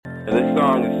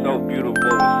song is so beautiful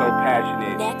and so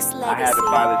passionate. I had to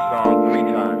buy this song 3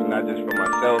 times, not just for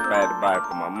myself. I had to buy it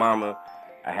for my mama.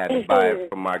 I had to buy it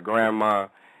for my grandma.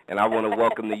 And I want to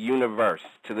welcome the universe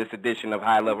to this edition of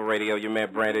High Level Radio. Your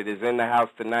man Brandon is in the house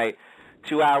tonight.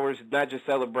 2 hours, not just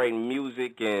celebrating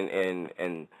music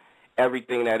and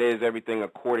everything that is, everything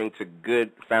according to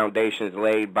good foundations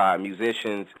laid by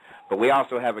musicians. But we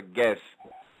also have a guest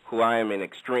who I am an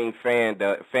extreme fan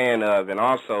of, and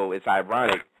also it's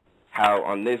ironic how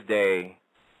on this day,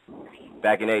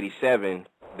 back in '87,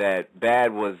 that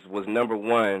Bad was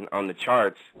 #1 on the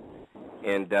charts,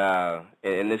 and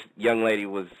this young lady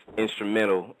was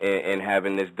instrumental in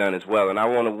having this done as well. And I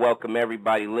want to welcome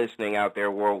everybody listening out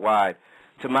there worldwide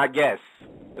to my guest,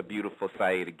 the beautiful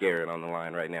Siedah Garrett, on the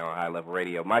line right now on High Level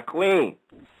Radio. My queen.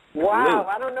 Wow, Salute.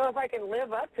 I don't know if I can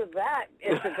live up to that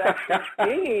introduction.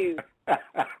 Jeez. I'm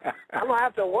going to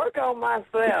have to work on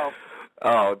myself.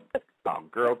 Oh,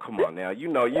 girl, come on now. You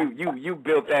know, you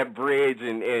built that bridge,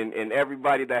 and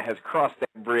everybody that has crossed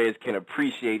that bridge can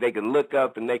appreciate. They can look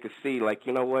up and they can see, like,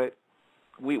 you know what?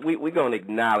 We're going to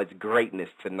acknowledge greatness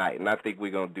tonight, and I think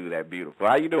we're going to do that beautiful.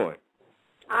 How you doing?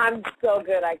 I'm so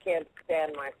good I can't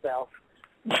stand myself.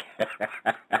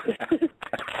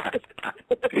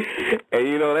 And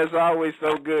you know that's always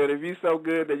so good. If you're so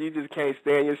good that you just can't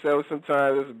stand yourself,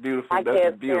 sometimes that's a beautiful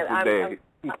day.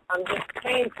 I'm just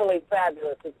painfully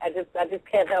fabulous. I just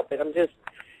can't help it.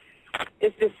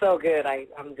 It's just so good.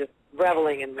 I'm just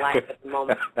reveling in life at the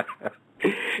moment.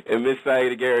 And Miss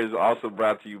Siedah Garrett is also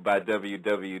brought to you by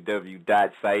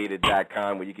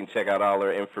www.siedah.com, where you can check out all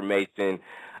her information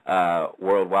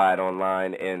worldwide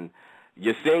online. And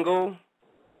you're single.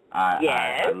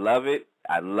 Yes. I love it.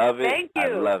 I love it. Thank you. I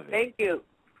love it. Thank you.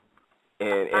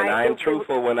 And I am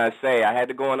truthful when I say I had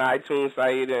to go on iTunes,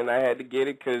 Siedah, and I had to get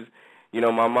it because, you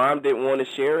know, my mom didn't want to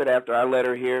share it after I let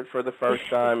her hear it for the first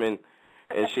time, and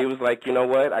she was like, you know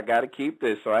what, I got to keep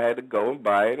this. So I had to go and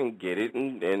buy it and get it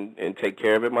and take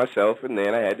care of it myself, and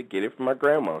then I had to get it for my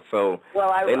grandma. So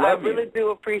I really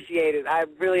do appreciate it. I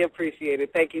really appreciate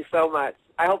it. Thank you so much.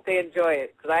 I hope they enjoy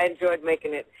it because I enjoyed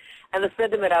making it. And the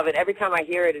sentiment of it, every time I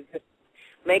hear it, it just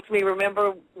makes me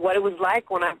remember what it was like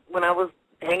when I was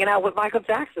hanging out with Michael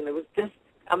Jackson. It was just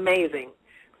amazing.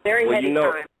 Very heady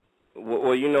time.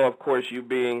 Well, you know, of course, you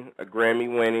being a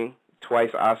Grammy-winning,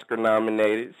 twice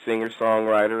Oscar-nominated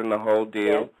singer-songwriter and the whole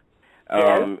deal.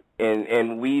 Yes.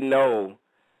 And we know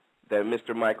that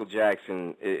Mr. Michael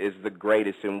Jackson is the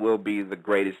greatest and will be the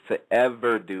greatest to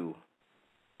ever do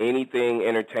anything,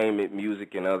 entertainment,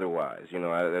 music, and otherwise. You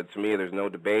know, to me, there's no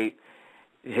debate.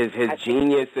 His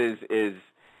genius is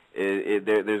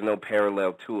there's no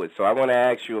parallel to it. So I want to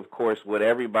ask you, of course, what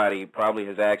everybody probably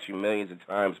has asked you millions of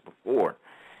times before.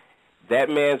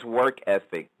 That man's work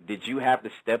ethic, did you have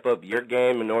to step up your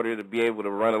game in order to be able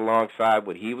to run alongside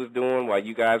what he was doing while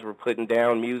you guys were putting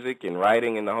down music and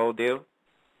writing and the whole deal?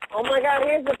 Oh, my God,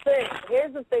 here's the thing.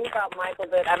 Here's the thing about Michael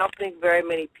that I don't think very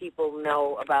many people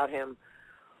know about him.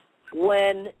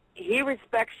 When he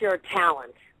respects your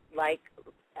talent, like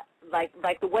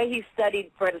the way he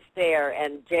studied Fred Astaire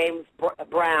and James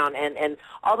Brown and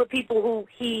all the people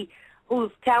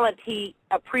whose talent he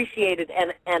appreciated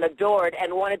and adored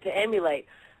and wanted to emulate.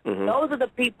 Mm-hmm. Those are the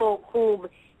people whom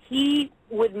he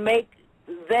would make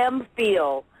them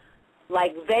feel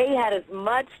like they had as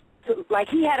much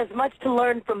he had as much to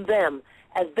learn from them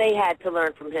as they had to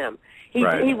learn from him.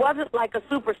 He wasn't like a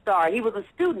superstar. He was a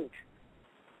student.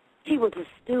 He was a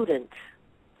student.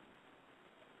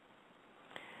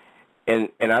 And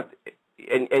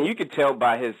you could tell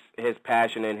by his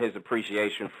passion and his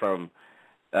appreciation from,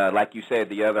 like you said,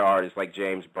 the other artists like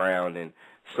James Brown and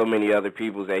so many other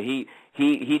people, that he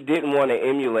didn't want to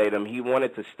emulate them. He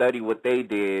wanted to study what they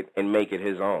did and make it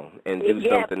his own and do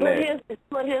something there.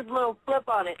 Put his little flip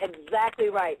on it. Exactly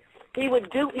right. He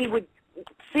would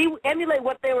emulate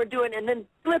what they were doing and then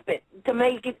flip it to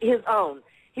make it his own.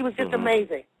 He was just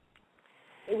amazing.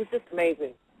 It was just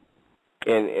amazing.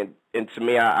 And to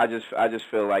me, I just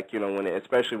feel like, you know,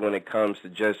 especially when it comes to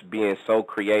just being so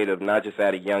creative, not just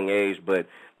at a young age, but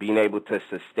being able to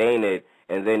sustain it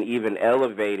and then even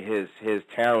elevate his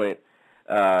talent.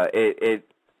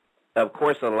 Of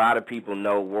course, a lot of people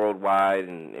know worldwide,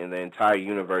 and the entire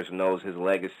universe knows his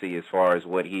legacy as far as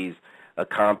what he's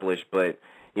accomplished. But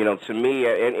you know, to me,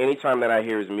 anytime that I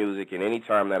hear his music, and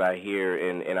anytime that I hear,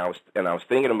 and I was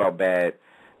thinking about Bad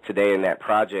today in that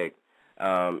project.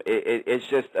 It's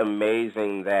just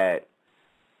amazing that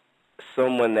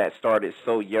someone that started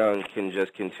so young can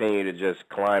just continue to just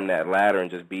climb that ladder and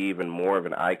just be even more of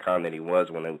an icon than he was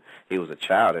when he was a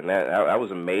child. And that was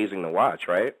amazing to watch,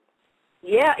 right?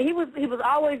 Yeah, he was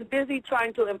always busy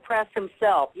trying to impress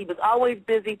himself. He was always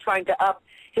busy trying to up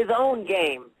his own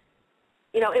game.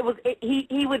 You know,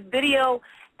 he would video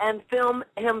and film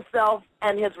himself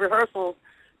and his rehearsals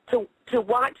to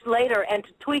watch later and to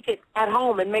tweak it at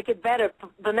home and make it better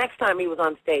the next time he was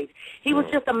on stage. He was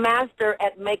just a master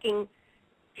at making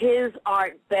his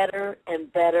art better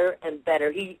and better and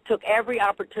better. He took every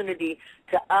opportunity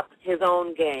to up his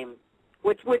own game,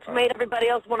 which made everybody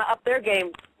else want to up their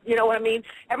game. You know what I mean?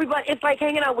 Everybody, it's like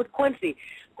hanging out with Quincy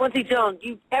Jones.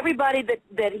 Everybody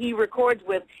that he records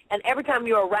with, and every time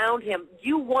you're around him,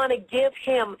 you want to give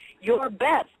him your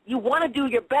best. You want to do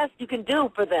your best you can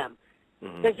do for them,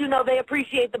 because you know they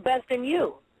appreciate the best in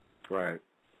you. Right.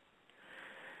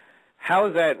 How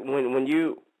is that when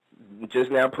you just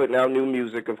now putting out new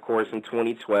music, of course, in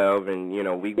 2012, and, you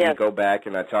know, we go back,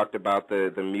 and I talked about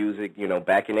the music, you know,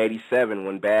 back in 87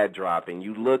 when Bad dropped, and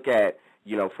you look at,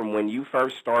 you know, from when you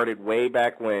first started way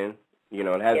back when, you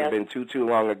know, it hasn't been too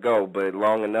long ago, but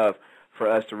long enough for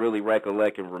us to really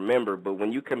recollect and remember. But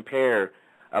when you compare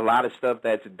a lot of stuff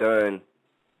that's done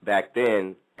back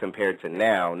then compared to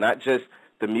now, not just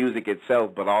the music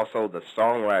itself, but also the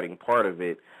songwriting part of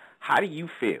it, how do you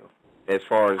feel as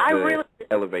far as the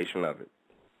elevation of it?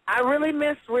 I really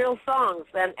miss real songs,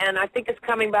 and I think it's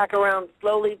coming back around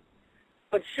slowly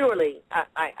but surely.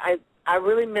 I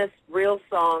really miss real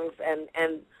songs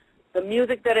and the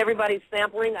music that everybody's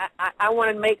sampling. I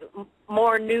want to make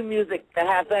more new music that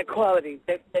has that quality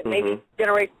that maybe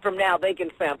generations from now they can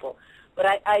sample.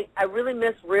 But I really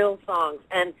miss real songs.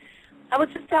 And I was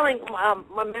just telling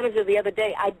my manager the other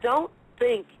day, I don't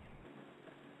think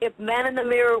if Man in the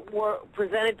Mirror were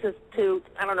presented to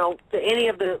I don't know, to any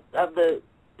of the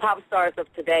pop stars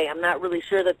of today, I'm not really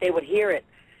sure that they would hear it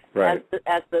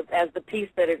as the piece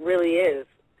that it really is.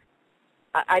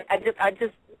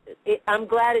 I'm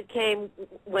glad it came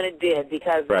when it did,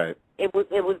 because it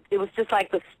was just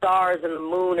like the stars and the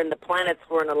moon and the planets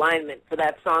were in alignment for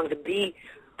that song to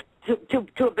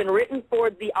have been written for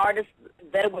the artist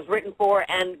that it was written for,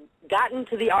 and gotten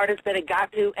to the artist that it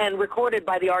got to, and recorded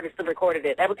by the artist that recorded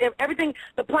it. Everything,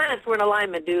 the planets were in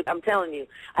alignment, dude. I'm telling you.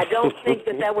 I don't think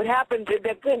that would happen.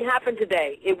 That couldn't happen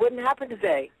today. It wouldn't happen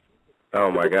today.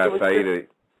 Oh my God, Siedah.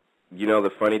 You know, the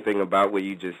funny thing about what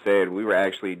you just said, we were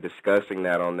actually discussing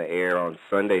that on the air on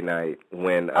Sunday night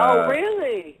when... oh,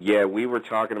 really? Yeah, we were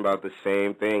talking about the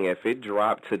same thing. If it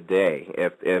dropped today,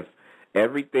 if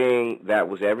everything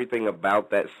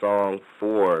about that song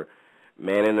for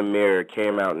Man in the Mirror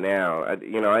came out now,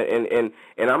 you know, and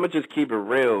I'm going to just keep it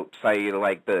real, Siedah,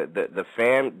 like the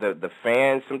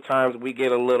fans, sometimes we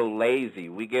get a little lazy.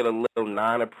 We get a little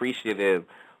non-appreciative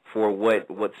for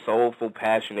what soulful,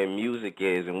 passionate music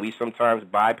is, and we sometimes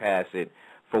bypass it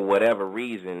for whatever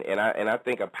reason. And I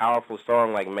think a powerful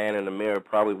song like Man in the Mirror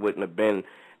probably wouldn't have been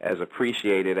as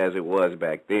appreciated as it was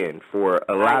back then for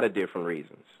a lot of different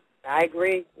reasons. I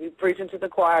agree. You're preaching to the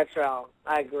choir, child.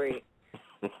 I agree.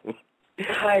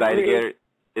 Siedah Garrett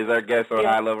is our guest on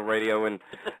High Level Radio, and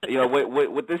you know,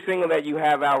 with this single that you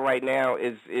have out right now,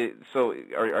 so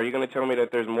are you going to tell me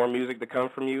that there's more music to come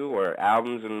from you, or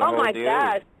albums and the whole deal? Oh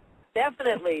my God.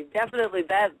 Definitely.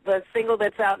 That the single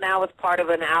that's out now is part of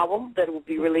an album that will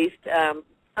be released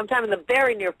sometime in the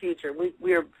very near future.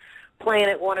 We're playing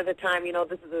it one at a time. You know,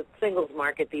 this is a singles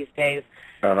market these days.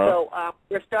 So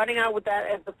we're starting out with that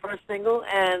as the first single,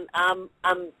 and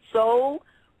I'm so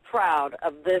proud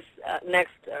of this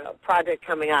next project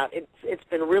coming out. It's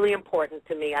been really important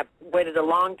to me. I've waited a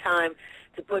long time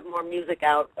to put more music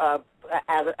out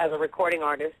as a recording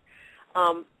artist.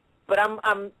 But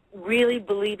I'm really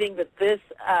believing that this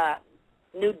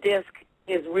new disc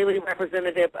is really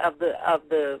representative of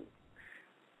the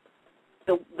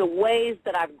ways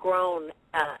that I've grown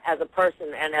as a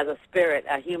person and as a spirit,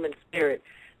 a human spirit,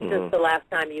 since the last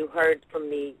time you heard from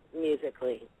me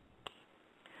musically.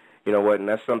 You know what, and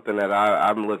that's something that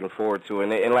I'm looking forward to.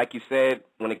 And like you said,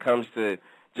 when it comes to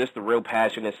just the real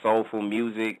passionate, soulful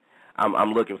music,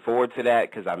 I'm looking forward to that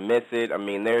because I miss it. I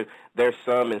mean, there's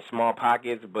some in small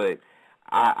pockets, but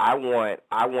I want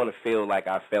to feel like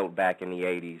I felt back in the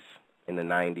 80s, in the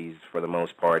 90s for the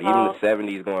most part, even the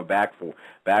 70s going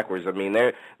backwards. I mean,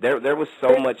 there was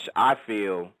so much I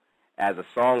feel as a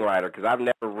songwriter, because I've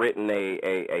never written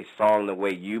a song the way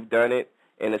you've done it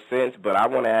in a sense, but I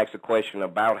want to ask a question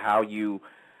about how you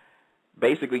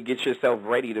basically get yourself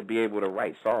ready to be able to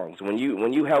write songs. When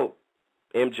you help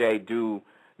MJ do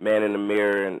Man in the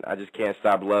Mirror and I Just Can't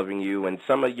Stop Loving You and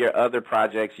some of your other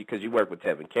projects, because you work with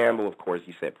Tevin Campbell, of course,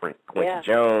 you said Quincy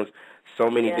Jones, so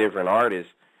many different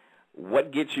artists. What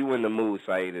gets you in the mood,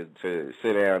 Siedah, to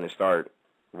sit down and start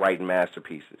writing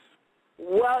masterpieces?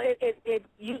 Well,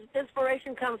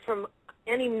 inspiration comes from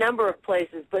any number of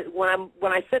places, but when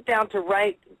I sit down to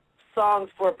write songs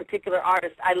for a particular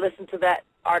artist, I listen to that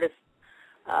artist.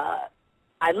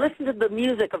 I listen to the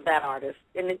music of that artist.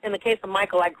 In the case of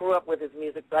Michael, I grew up with his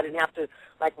music, so I didn't have to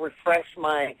like refresh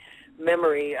my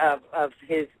memory of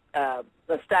his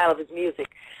the style of his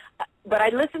music. But I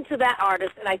listen to that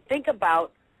artist, and I think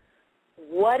about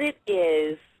what it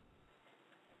is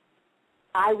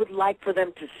I would like for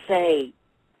them to say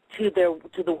to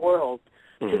the world,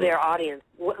 to their audience.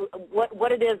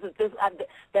 What it is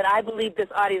that I believe this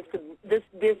artist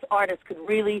could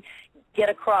really get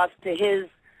across to his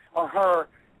or her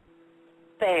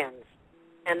fans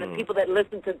and the people that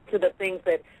listen to the things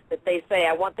that they say.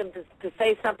 I want them to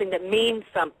say something that means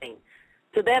something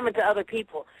to them and to other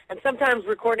people. And sometimes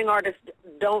recording artists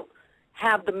don't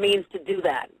have the means to do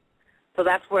that. So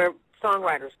that's where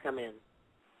songwriters come in.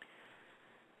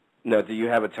 Now, do you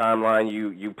have a timeline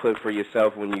you put for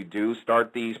yourself when you do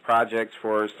start these projects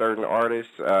for certain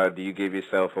artists? Do you give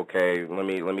yourself, okay, let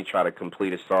me try to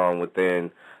complete a song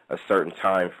within a certain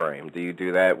time frame? Do you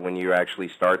do that when you actually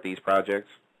start these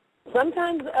projects?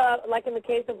 Sometimes, like in the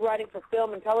case of writing for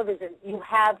film and television, you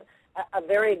have a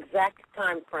very exact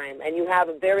time frame, and you have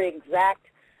a very exact,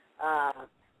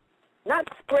 not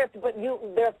script, but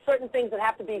there are certain things that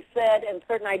have to be said and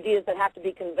certain ideas that have to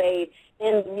be conveyed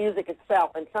in the music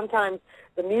itself. And sometimes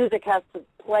the music has to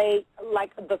play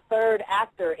like the third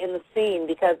actor in the scene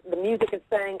because the music is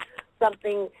saying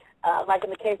something, like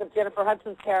in the case of Jennifer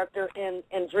Hudson's character in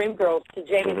Dreamgirls to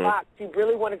Jamie Foxx. She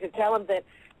really wanted to tell him that,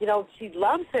 you know, she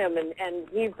loves him and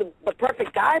he's the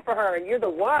perfect guy for her, and you're the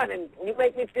one, and you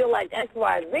make me feel like X,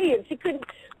 Y, Z. And she couldn't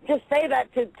just say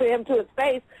that to him to his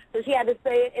face, so she had to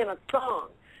say it in a song.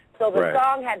 So the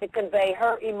song had to convey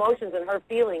her emotions and her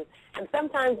feelings. And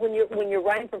sometimes when you're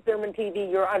writing for film and TV,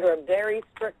 you're under a very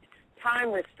strict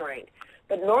time restraint.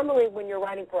 But normally when you're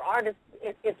writing for artists,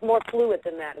 it's more fluid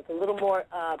than that. It's a little more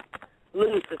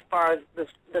loose as far as the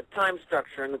time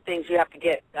structure and the things you have to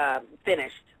get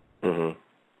finished. Mm-hmm.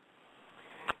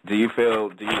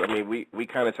 I mean, we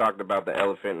kind of talked about the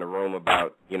elephant in the room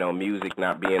about, you know, music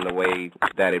not being the way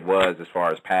that it was as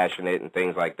far as passionate and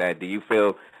things like that. Do you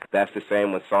feel that's the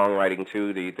same with songwriting,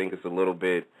 too? Do you think it's a little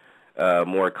bit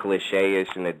more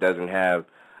cliche-ish and it doesn't have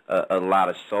a lot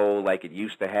of soul like it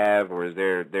used to have? Or is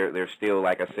there still,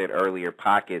 like I said earlier,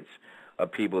 pockets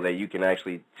of people that you can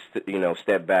actually,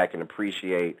 step back and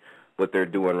appreciate what they're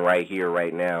doing right here,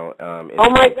 right now? Oh,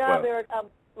 my God,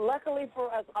 luckily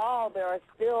for us all, there are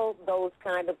still those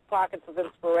kind of pockets of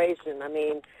inspiration. I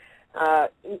mean,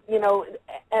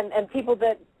 and people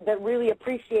that really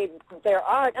appreciate their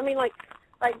art. I mean, like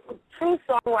true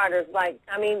songwriters. Like,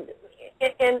 I mean,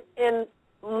 in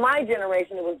my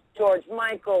generation, it was George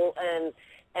Michael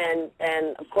and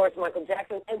of course Michael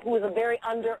Jackson, who was a very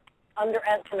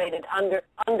underestimated,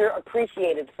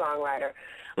 underappreciated songwriter.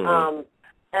 Mm-hmm.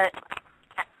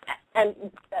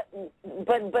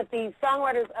 But the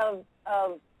songwriters of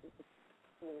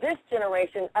this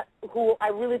generation, who I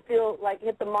really feel like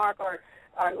hit the mark, are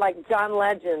like John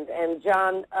Legend and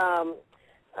John, and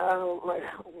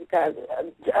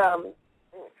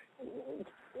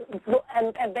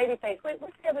Babyface. Wait,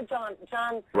 what's the other John?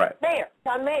 John Mayer.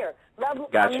 John Mayer.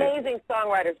 Amazing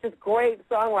songwriters, just great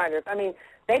songwriters. I mean,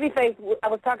 Babyface. I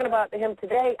was talking about him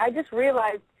today. I just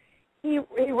realized. He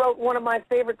wrote one of my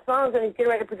favorite songs, and he's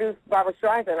getting ready to produce Barbra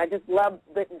Streisand. I just love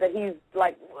that he's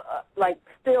like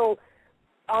still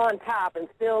on top and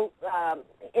still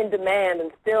in demand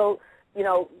and still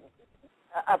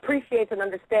appreciates and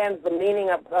understands the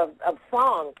meaning of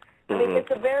songs. I mean,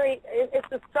 it's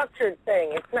a structured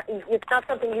thing. It's not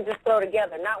something you just throw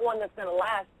together. Not one that's going to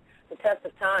last the test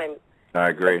of time. I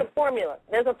agree.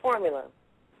 There's a formula.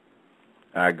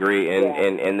 I agree,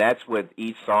 and that's with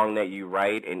each song that you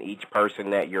write and each person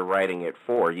that you're writing it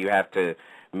for. You have to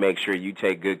make sure you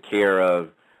take good care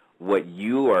of what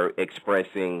you are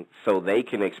expressing so they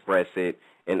can express it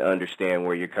and understand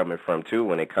where you're coming from, too,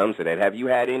 when it comes to that. Have you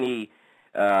had any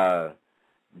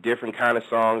different kind of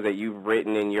songs that you've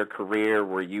written in your career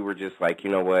where you were just like, you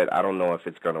know what, I don't know if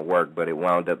it's going to work, but it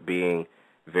wound up being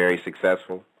very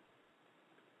successful?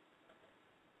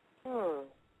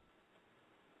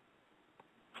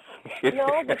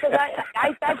 No, because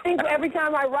I think every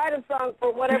time I write a song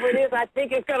for whatever it is, I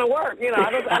think it's gonna work.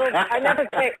 I never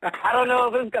say I don't know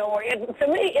if it's gonna work. To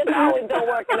me, it's always gonna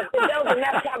work, and if it doesn't,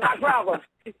 that's not my problem.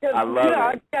 I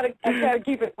love it. I gotta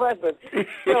keep it pressing.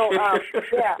 So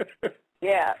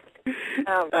yeah.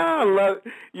 I love,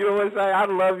 you know what I'm saying? I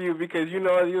love you because, you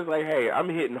know, you was like, hey, I'm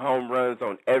hitting home runs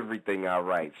on everything I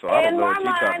write, so I don't know what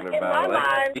you're talking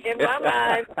about. In my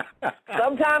mind.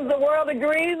 Sometimes the world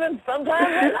agrees and sometimes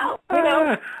they don't. You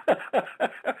know,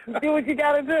 do what you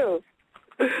got to do.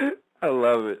 I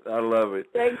love it.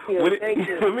 Thank you.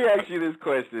 Let me ask you this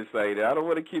question, Siedah. I don't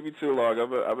want to keep you too long. I'm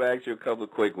going to ask you a couple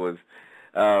of quick ones.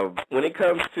 When it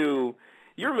comes to,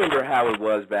 you remember how it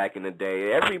was back in the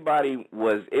day. It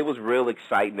was real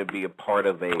exciting to be a part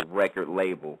of a record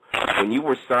label. When you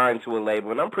were signed to a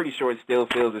label, and I'm pretty sure it still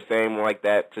feels the same like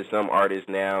that to some artists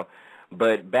now,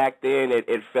 but back then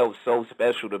it felt so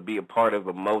special to be a part of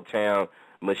a Motown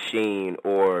machine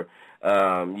or,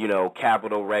 you know,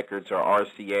 Capitol Records or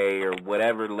RCA or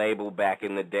whatever label back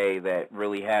in the day that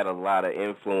really had a lot of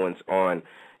influence on,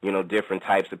 you know, different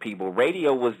types of people.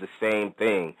 Radio was the same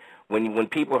thing. When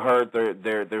people heard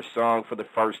their song for the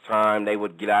first time, they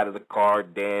would get out of the car,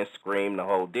 dance, scream, the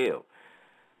whole deal.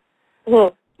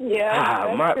 Well,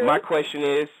 yeah. My question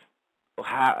is,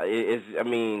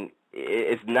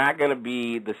 it's not going to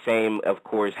be the same, of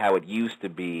course, how it used to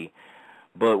be,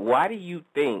 but why do you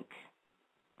think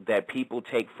that people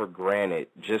take for granted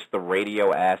just the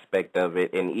radio aspect of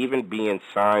it and even being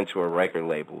signed to a record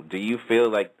label? Do you feel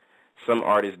like some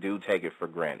artists do take it for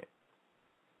granted?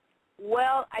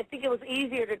 Well, I think it was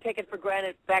easier to take it for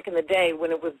granted back in the day when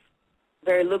it was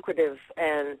very lucrative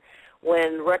and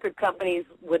when record companies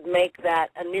would make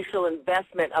that initial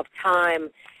investment of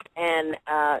time and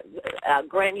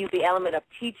grant you the element of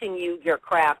teaching you your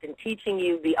craft and teaching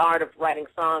you the art of writing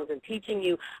songs and teaching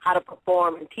you how to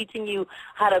perform and teaching you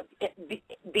how to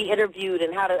be interviewed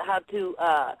and how to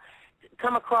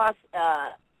come across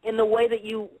in the way that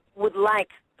you would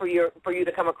like for you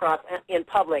to come across in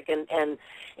public, and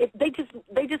they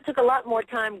just took a lot more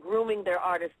time grooming their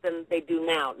artists than they do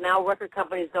now. Now record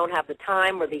companies don't have the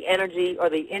time or the energy or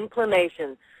the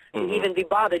inclination to even be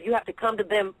bothered. You have to come to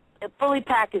them fully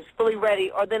packaged, fully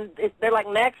ready, or then they're like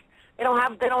next. They don't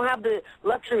have the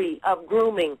luxury of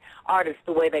grooming artists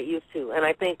the way they used to, and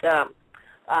I think I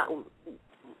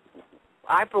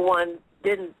for one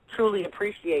didn't truly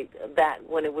appreciate that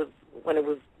when it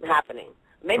was happening.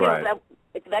 Maybe right.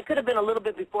 That could have been a little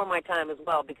bit before my time as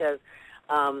well, because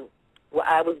I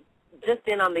was just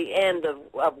in on the end of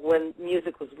when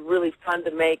music was really fun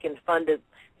to make and fun to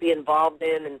be involved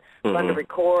in and fun to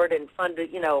record and fun to,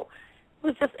 you know,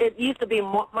 it used to be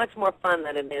much more fun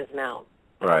than it is now.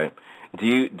 Right. Do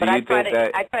you think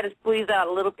that I try to squeeze out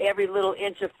every little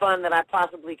inch of fun that I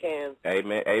possibly can.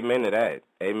 Amen to that.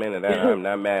 I'm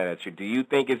not mad at you. Do you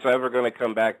think it's ever going to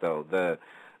come back though?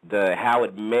 The how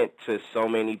it meant to so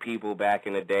many people back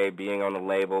in the day, being on the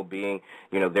label, being,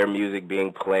 you know, their music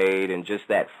being played, and just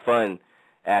that fun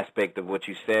aspect of what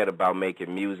you said about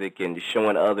making music and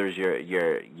showing others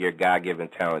your God-given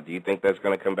talent. Do you think that's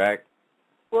going to come back?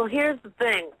 Well, here's the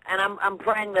thing, and I'm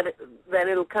praying that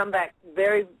it'll come back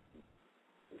very.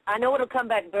 I know it'll come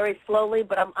back very slowly,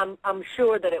 but I'm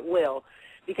sure that it will,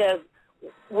 because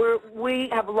we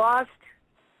have lost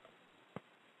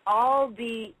all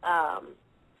the.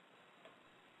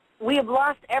 We have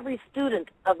lost every student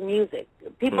of music.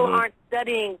 People aren't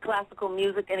studying classical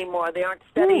music anymore. They aren't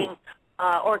studying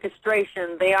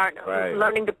orchestration. They aren't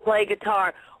learning to play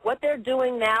guitar. What they're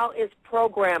doing now is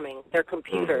programming their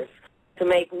computers to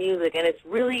make music. And it's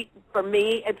really, for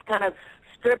me, it's kind of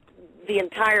stripped the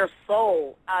entire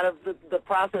soul out of the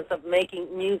process of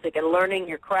making music and learning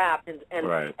your craft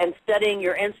and studying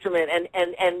your instrument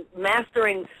and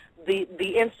mastering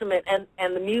the instrument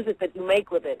and the music that you make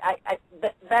with it.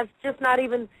 That's not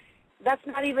even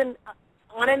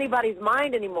on anybody's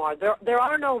mind anymore. There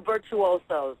are no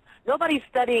virtuosos. Nobody's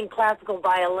studying classical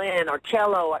violin or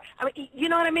cello. You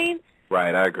know what I mean?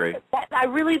 Right, I agree. I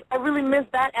really miss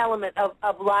that element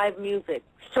of live music.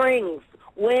 Strings,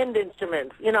 wind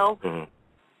instruments. You know,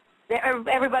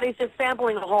 everybody's just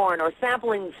sampling a horn or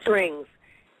sampling strings,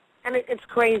 and it's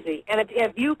crazy. And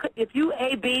if you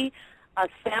A/B a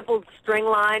sampled string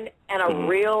line and a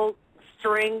real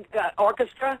string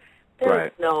orchestra, there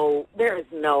is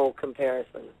no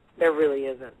comparison. There really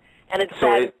isn't. And it's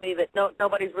sad to see that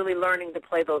nobody's really learning to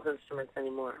play those instruments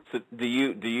anymore. So do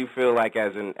you feel like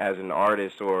as an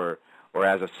artist or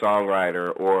as a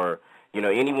songwriter or, you know,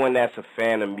 anyone that's a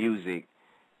fan of music,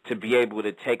 to be able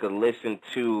to take a listen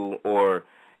to or,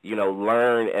 you know,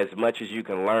 learn as much as you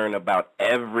can learn about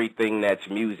everything that's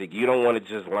music? You don't want to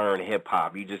just learn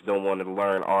hip-hop. You just don't want to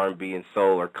learn R&B and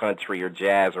soul or country or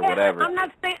jazz or whatever. I'm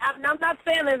not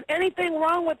saying there's anything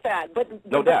wrong with that, but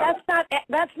doubt. That's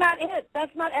not it.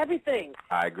 That's not everything.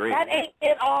 I agree. That ain't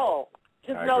it all.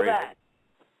 Just know that.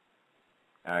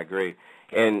 I agree.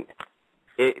 And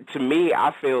to me,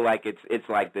 I feel like it's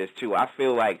like this too. I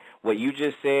feel like what you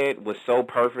just said was so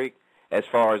perfect as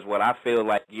far as what I feel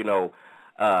like,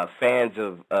 fans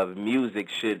of music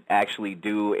should actually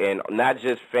do, and not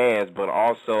just fans, but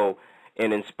also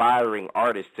an inspiring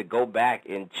artist to go back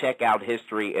and check out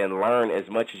history and learn as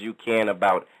much as you can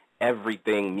about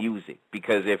everything music.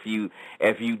 Because if you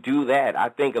do that, I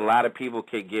think a lot of people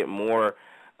could get more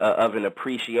of an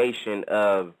appreciation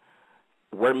of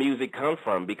where music comes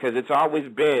from, because it's always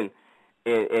been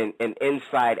an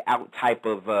inside-out type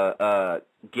of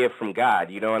gift from God.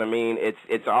 You know what I mean?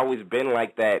 It's always been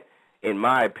like that, in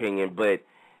my opinion. But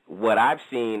what I've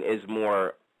seen is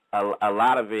more, a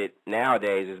lot of it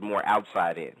nowadays is more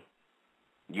outside in.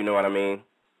 You know what I mean?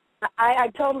 I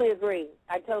totally agree.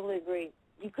 I totally agree.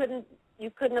 You couldn't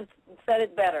have said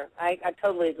it better. I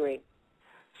totally agree.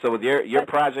 So with your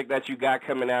project that you got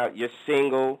coming out, your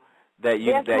single that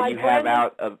you have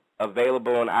out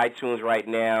available on iTunes right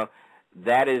now,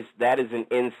 that is an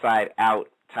inside out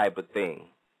type of thing,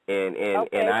 and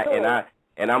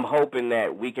I'm hoping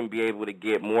that we can be able to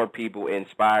get more people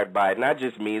inspired by it. Not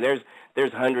just me. There's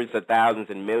hundreds of thousands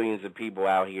and millions of people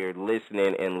out here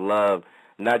listening and love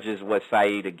not just what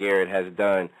Siedah Garrett has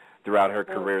done throughout her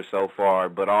career so far,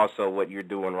 but also what you're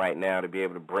doing right now to be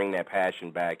able to bring that passion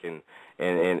back. And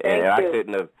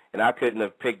I couldn't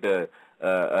have picked a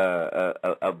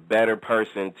better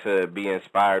person to be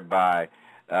inspired by,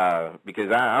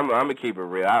 because I'm gonna keep it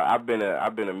real. I've been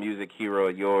a music hero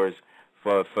of yours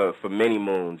for many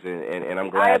moons, and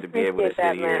I'm glad to be able to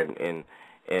sit here and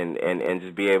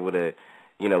just be able to,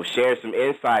 share some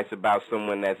insights about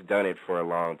someone that's done it for a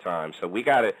long time. So we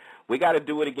gotta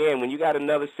do it again. When you got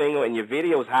another single, and your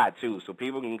video's hot too, so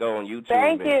people can go on YouTube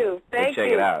and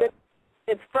check it out.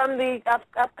 It's from the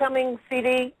upcoming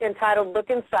CD entitled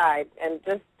 "Look Inside," and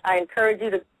I encourage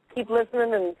you to keep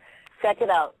listening and check it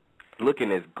out.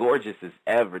 Looking as gorgeous as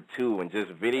ever too, and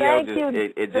just video,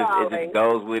 it just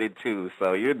goes with it too.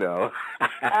 So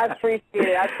I appreciate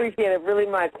it. I appreciate it really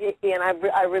much, and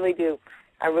I really do.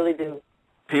 I really do.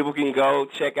 People can go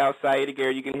check out Siedah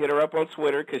Garrett. You can hit her up on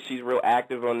Twitter because she's real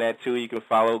active on that too. You can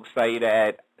follow Siedah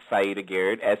at Siedah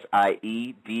Garrett,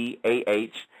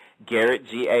 SIEDAH. Garrett,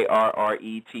 Garrett,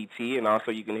 and also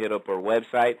you can hit up our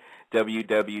website,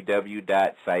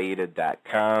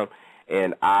 www.siedah.com.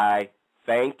 And I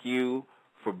thank you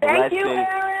for blessing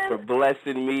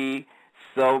me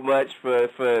so much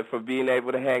for being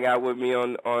able to hang out with me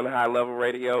on High Level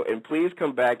Radio. And please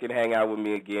come back and hang out with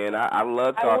me again. I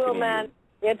love talking to you. Man.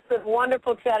 It's been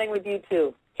wonderful chatting with you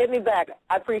too. Hit me back.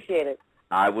 I appreciate it.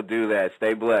 I will do that.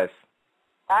 Stay blessed.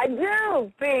 I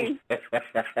do. Peace.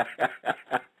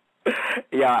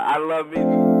 Yeah, I love you.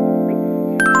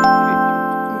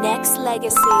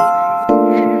 Nexxlegacy.